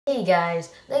Hey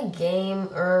guys,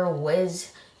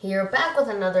 TheGamingWizard here, back with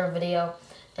another video.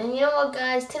 And you know what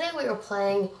guys, today we are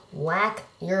playing Whack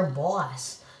Your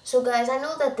Boss. So guys, I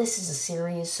know that this is a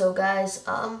series, so guys,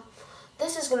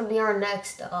 this is going to be our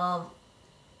next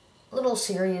little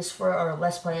series for our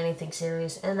Let's Play Anything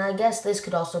series. And I guess this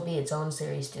could also be its own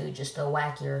series too, just a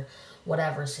Whack Your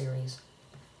Whatever series.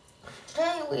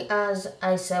 Today, as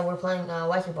I said, we're playing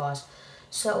Whack Your Boss.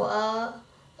 So,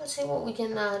 let's see what we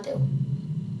can do.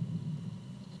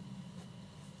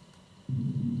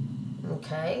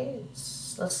 Okay,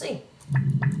 let's see.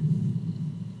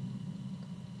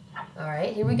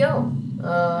 Alright, here we go.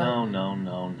 No.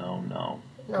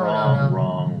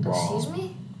 Wrong. Excuse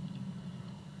me?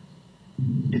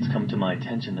 It's come to my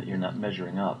attention that you're not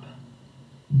measuring up.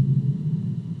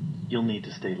 You'll need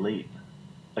to stay late.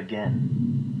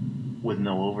 Again. With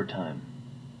no overtime.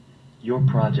 Your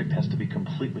project has to be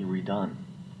completely redone.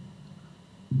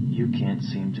 You can't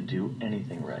seem to do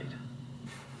anything right.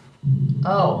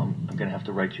 Oh. I'm gonna have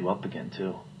to write you up again,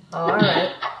 too.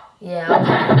 Alright.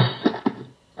 Yeah,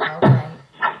 okay.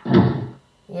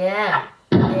 Yeah.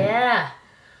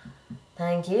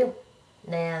 Thank you.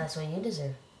 Nah, that's what you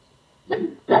deserve.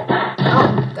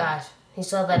 Oh, gosh. He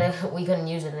saw that we couldn't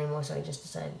use it anymore, so he just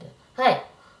decided to... Hey!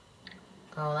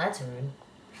 Oh, that's rude.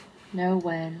 No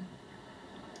when.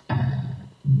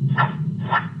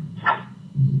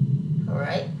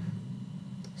 Alright.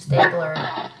 Stapler.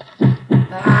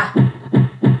 Ah!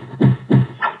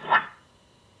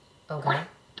 Okay.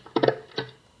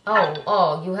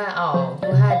 Oh, you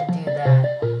had to do that.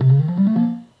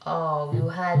 Oh, you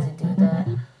had to do that.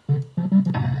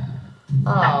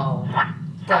 Oh,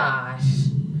 gosh.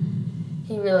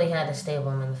 He really had to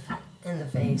staple him in the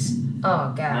face.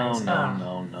 Oh, guys.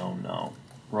 No.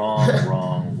 Wrong.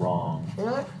 You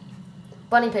know what?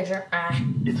 Bunny picture. Ah.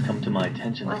 It's come to my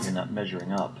attention that you're not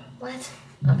measuring up. What?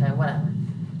 Okay, whatever.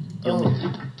 You'll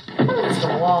It's the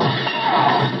wall.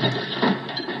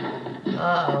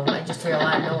 Uh-oh, I just hear a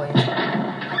lot of noise.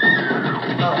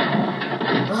 Oh.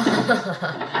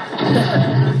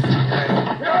 Alright.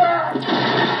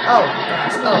 Oh,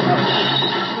 gosh. No.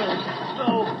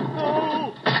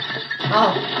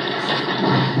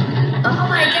 Oh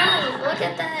my god, look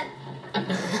at that.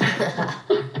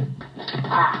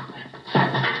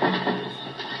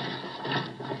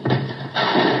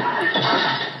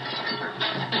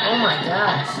 Oh my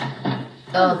gosh.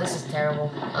 Oh, this is terrible.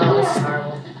 Oh, this is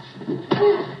horrible.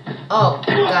 Oh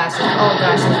gosh. Oh.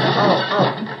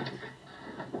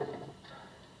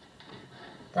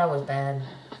 That was bad.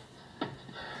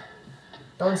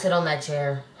 Don't sit on that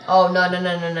chair. Oh, no.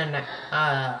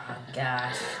 Oh,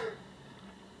 gosh.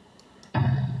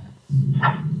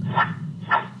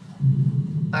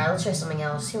 Alright, let's try something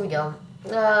else. Here we go.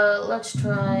 Let's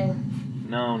try...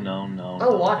 No.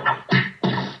 Oh, water.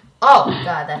 Oh,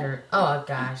 God, that hurt. Oh,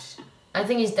 gosh. I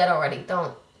think he's dead already.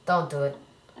 Don't do it.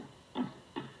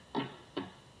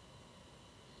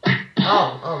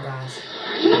 Oh, gosh.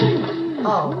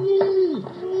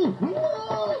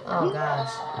 Oh,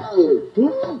 gosh.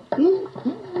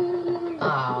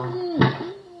 Oh.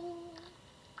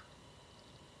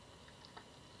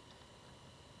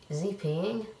 Is he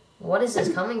peeing? What is this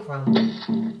coming from?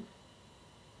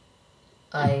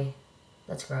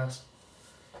 That's gross.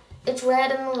 It's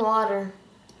red in the water.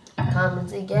 Coming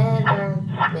together.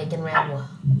 Making red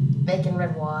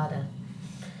water.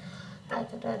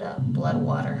 Blood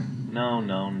water. No.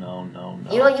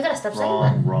 You know, you gotta stop saying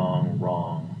that.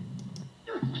 Wrong.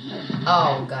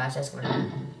 Oh gosh, that's gonna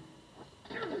hurt.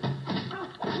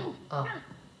 Oh.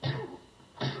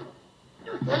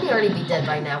 Wouldn't he already be dead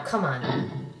by now? Come on.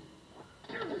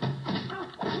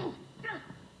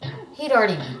 He'd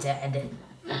already be dead.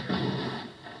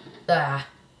 Ah.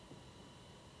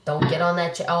 Don't get on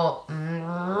that chair. Oh.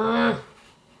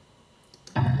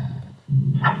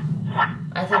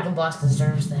 I think the boss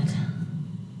deserves that.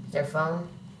 Is there a phone?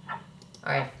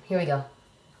 Alright, here we go.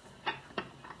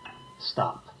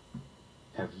 Stop.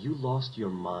 Have you lost your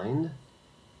mind?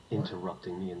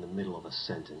 Interrupting me in the middle of a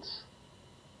sentence.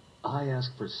 I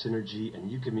ask for synergy and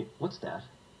you give me... What's that?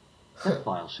 That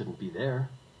file shouldn't be there.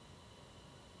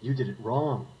 You did it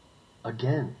wrong.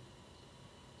 Again.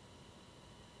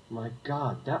 My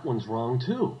God, that one's wrong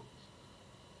too.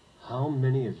 How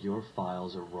many of your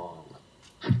files are wrong?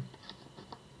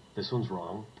 This one's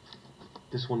wrong.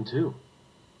 This one too.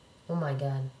 Oh my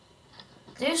God.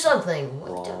 Do something.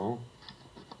 Wrong.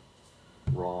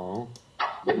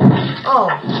 Oh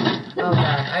God,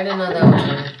 I didn't know that was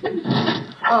coming.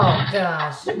 Oh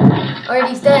gosh. Alright,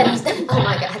 he's dead. Oh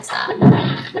my God, stop.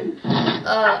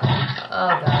 Oh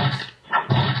gosh.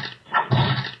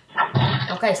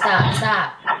 Okay,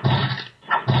 stop.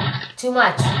 Too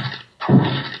much.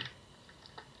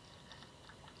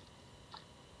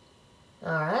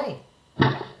 Alright.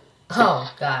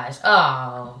 Oh, gosh.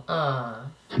 Oh,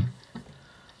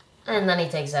 And then he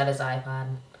takes out his iPod.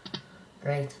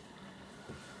 Great.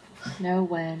 No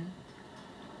when.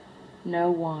 No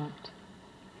want.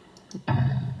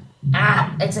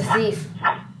 Ah, it's a thief.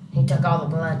 He took all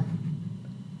the blood.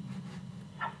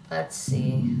 Let's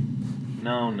see.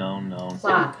 No.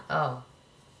 Clock. Oh.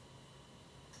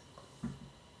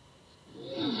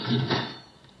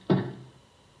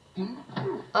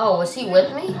 Oh, was he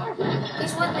with me?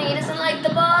 He's with me. He doesn't like the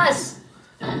boss.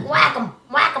 Whack him.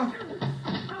 Whack him.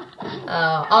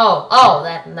 Oh,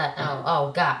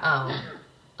 God.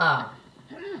 Oh.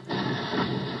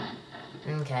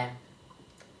 Okay.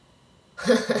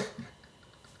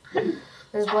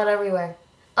 There's blood everywhere.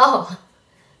 Oh,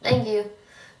 thank you.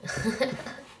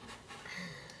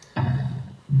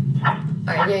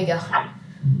 Alright, here you go.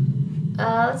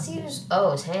 Let's use,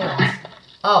 his hands.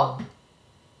 Oh,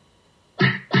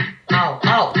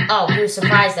 he was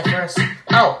surprised at first.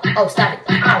 Oh, stop it.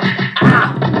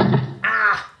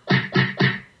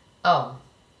 Oh.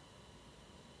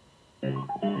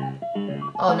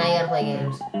 Oh, now you gotta play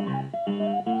games.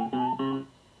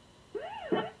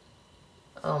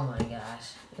 Oh my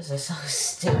gosh. This is so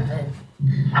stupid.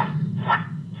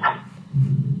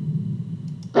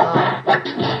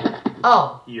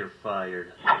 Oh. You're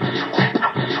fired.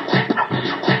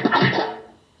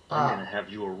 Oh. I'm gonna have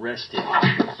you arrested.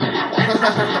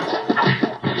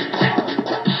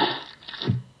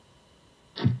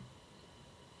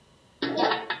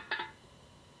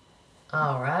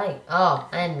 Alright. Oh,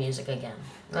 and music again.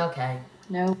 Okay.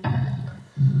 No.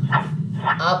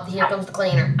 Oh, here comes the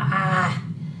cleaner. Ah.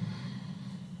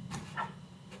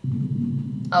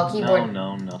 Oh, keyboard.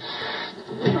 No.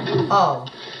 Oh.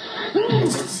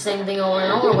 It's just the same thing over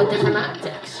and over with different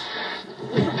objects.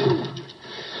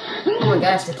 Oh my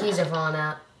gosh, the keys are falling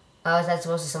out. Oh, is that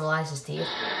supposed to symbolize his teeth?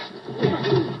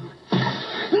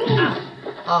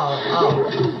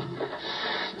 Oh.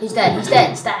 He's dead.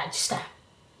 Stop.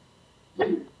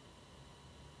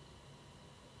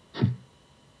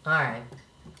 Alright.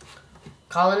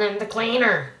 Calling in the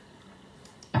cleaner.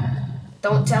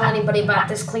 Don't tell anybody about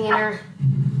this cleaner.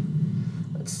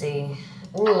 Let's see.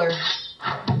 Ruler.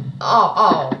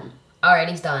 Oh. Alright,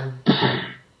 he's done.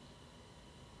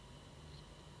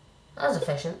 That was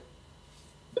efficient.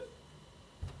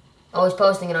 Oh, he's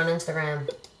posting it on Instagram.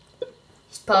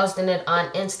 He's posting it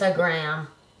on Instagram.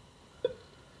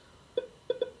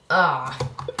 Ah.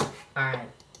 Alright.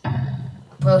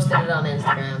 Posted it on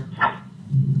Instagram.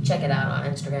 Check it out on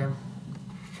Instagram.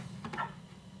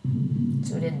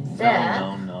 So we did that.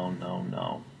 No.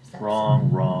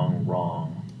 Wrong.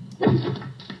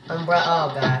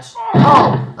 Oh gosh.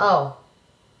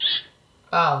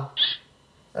 Oh,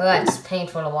 that's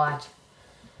painful to watch.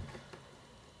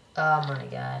 Oh my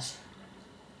gosh.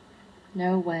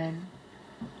 No when.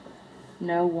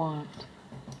 No want.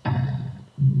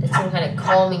 It's some kind of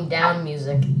calming down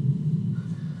music.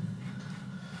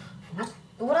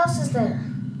 What else is there?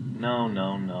 No.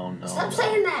 Stop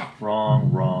saying that.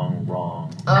 Wrong.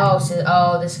 Oh, so,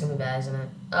 this is gonna be bad, isn't it?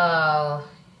 Oh,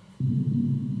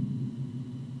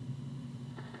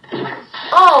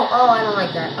 I don't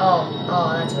like that.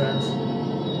 Oh, that's gross.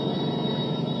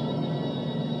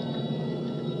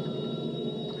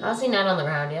 How's he not on the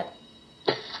ground yet?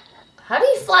 How do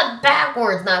you fly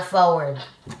backwards, not forward?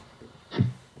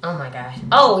 Oh my gosh.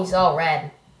 Oh, he's all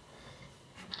red.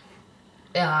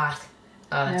 Oh,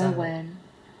 that's No ugly. when.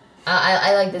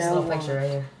 I like this No little one. picture right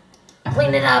here.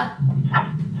 Clean it up.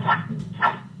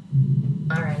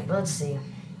 Alright, let's see.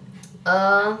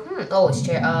 Oh, it's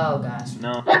chair. Oh, gosh.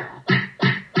 No.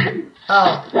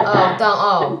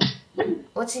 Don't.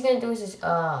 What's he gonna do with his.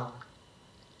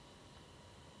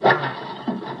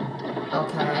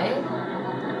 Okay.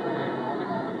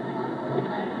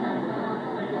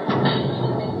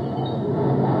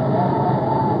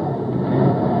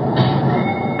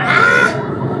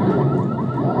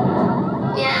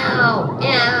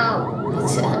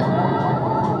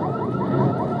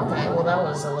 Okay, well that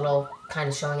was a little kind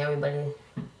of showing everybody.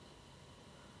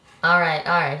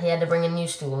 Alright, he had to bring a new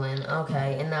stool in.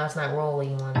 Okay, and now it's not rolly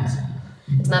ones.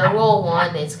 It's not a roll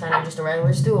one, it's kind of just a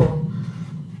regular stool.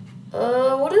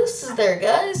 What else is there,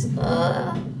 guys?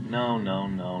 No.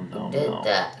 Who did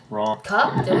that? Wrong.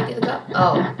 Cup? Did we do the cup?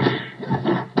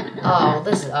 Oh,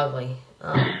 this is ugly.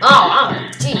 Oh,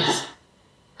 jeez.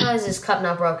 How is this cup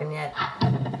not broken yet?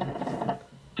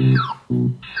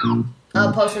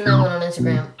 Posting that one on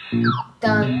Instagram.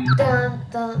 Dun.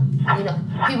 You know,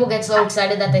 people get so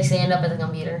excited that they stand up at the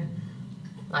computer.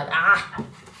 Like,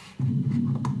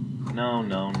 No. No,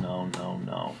 no, no, no,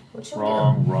 no. What you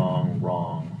Wrong, do? wrong,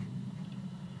 wrong.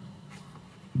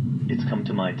 It's come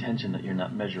to my attention that you're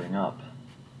not measuring up.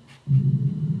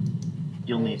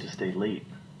 You'll need to stay late.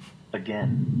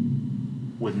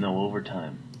 Again. With no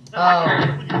overtime. Oh.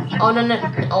 Oh, no, no.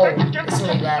 Oh, it's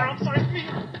really bad.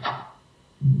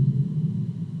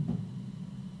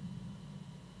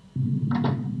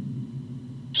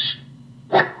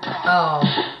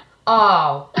 Oh.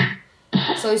 Oh.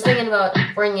 So he's thinking about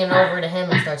bringing it over to him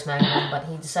and start smacking him, but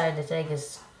he decided to take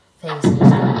his face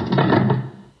instead.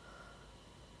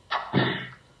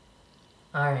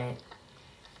 Alright.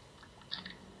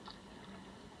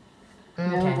 No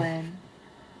Okay. when.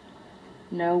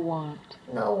 No want.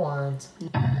 No want.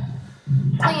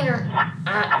 Cleaner.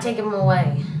 Take him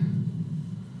away.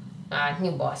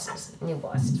 New bosses. New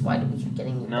bosses. Why do we keep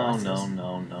getting new No, bosses? no,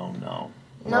 no, no, no.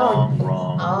 No. Wrong,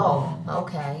 wrong, Oh, wrong.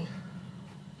 okay.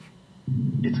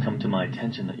 It's come to my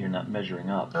attention that you're not measuring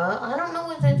up. I don't know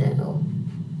what to do.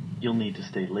 You'll need to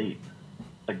stay late.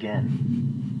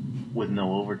 Again. With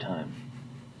no overtime.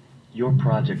 Your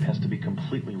project has to be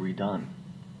completely redone.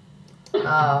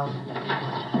 Oh.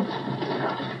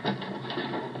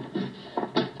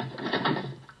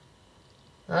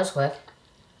 That was quick.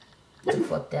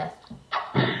 2-foot death.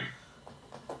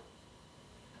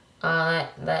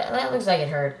 That looks like it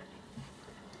hurt.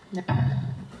 No.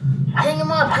 Hang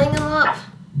him up, hang him up.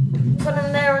 Put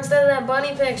him there instead of that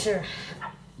bunny picture.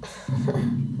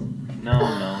 No,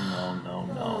 no, no, no,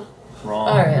 no. Wrong,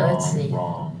 Alright, wrong, let's see.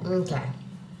 wrong. Okay.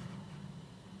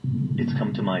 It's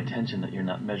come to my attention that you're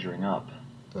not measuring up.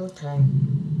 Okay.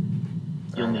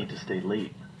 You'll need to stay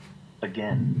late.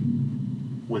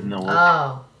 Again. With no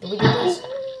Oh. Did we do this?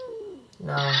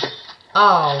 No.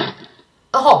 Oh.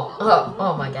 Oh. Oh.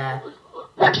 Oh my god.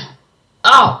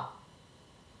 Oh.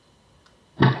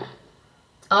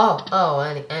 Oh. Oh.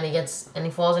 And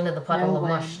he falls into the puddle No of way.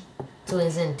 mush to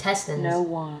his intestines. No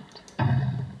want.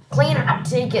 Cleaner.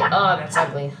 Take it. Oh, that's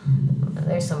ugly.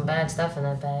 There's some bad stuff in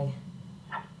that bag.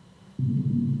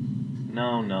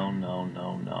 No, no, no,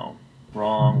 no, no.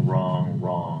 Wrong, wrong,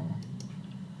 wrong.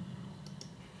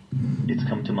 It's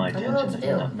come to my I don't know attention what that to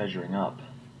you're do. not measuring up.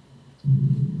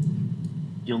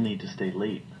 You'll need to stay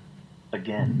late.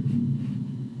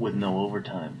 Again. With no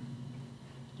overtime.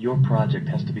 Your project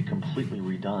has to be completely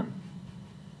redone.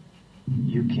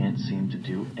 You can't seem to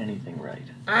do anything right.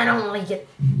 I don't like it.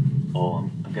 Oh,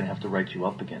 I'm gonna have to write you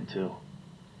up again, too.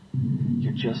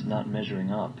 You're just not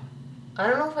measuring up. I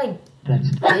don't know if I That's...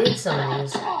 did some of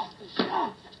these.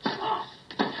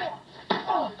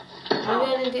 Maybe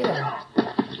I didn't do that.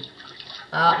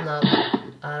 Oh, no.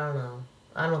 I don't know.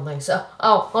 I don't think so.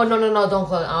 Oh, no, no, no, don't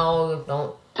close. Oh,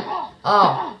 don't.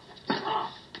 Oh.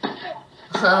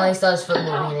 Oh, he saw his foot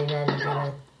moving and he didn't do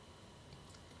that.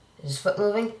 Is his foot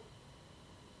moving?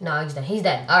 No, he's dead. He's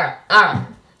dead. Alright, alright.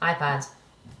 iPads.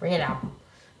 Bring it out.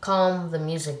 Calm the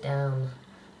music down.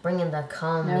 Bring in the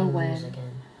calming No way. music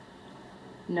in.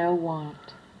 No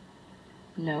want.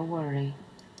 No worry.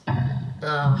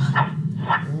 Oh.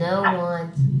 No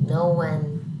want, no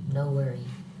when, no worry.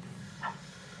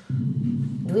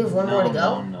 Do we have one more to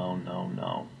go? No, no, no,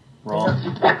 no. Wrong.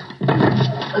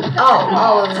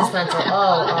 Oh, it was a Spencer.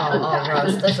 Oh,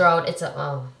 gross. The throat, it's a,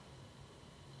 oh.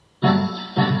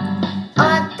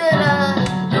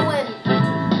 You win.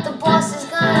 The boss is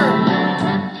gone.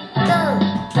 Dun,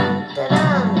 dun, dun,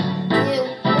 dun. You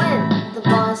win. The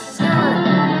boss is gone.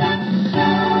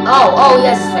 Oh,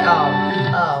 yes.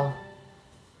 Oh.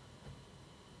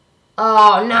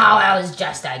 Oh, no, that was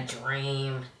just a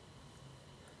dream.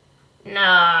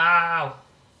 No.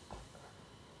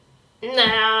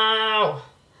 No.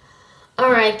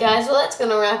 Alright, guys, well, that's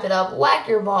going to wrap it up. Whack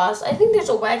Your Boss. I think there's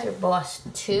a Whack Your Boss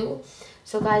 2.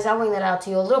 So, guys, I'll bring that out to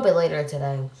you a little bit later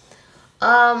today.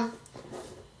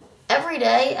 Every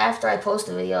day after I post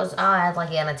the videos, I'll add, like,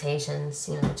 annotations,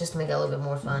 you know, just to make it a little bit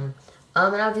more fun.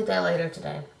 And I'll do that later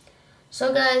today.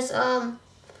 So, guys,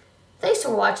 thanks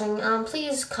for watching.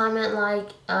 Please comment, like,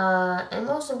 and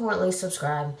most importantly,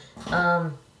 subscribe.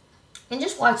 And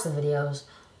just watch the videos.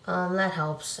 That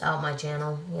helps out my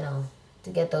channel, you know, to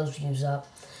get those views up.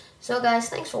 So, guys,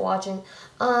 thanks for watching.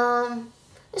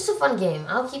 It's a fun game.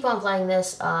 I'll keep on playing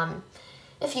this.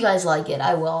 If you guys like it,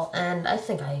 I will. And I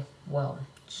think I will.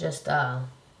 Just,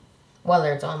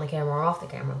 whether it's on the camera or off the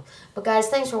camera. But, guys,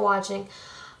 thanks for watching.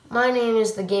 My name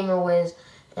is TheGamingWizard.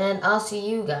 And I'll see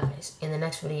you guys in the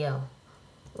next video.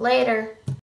 Later.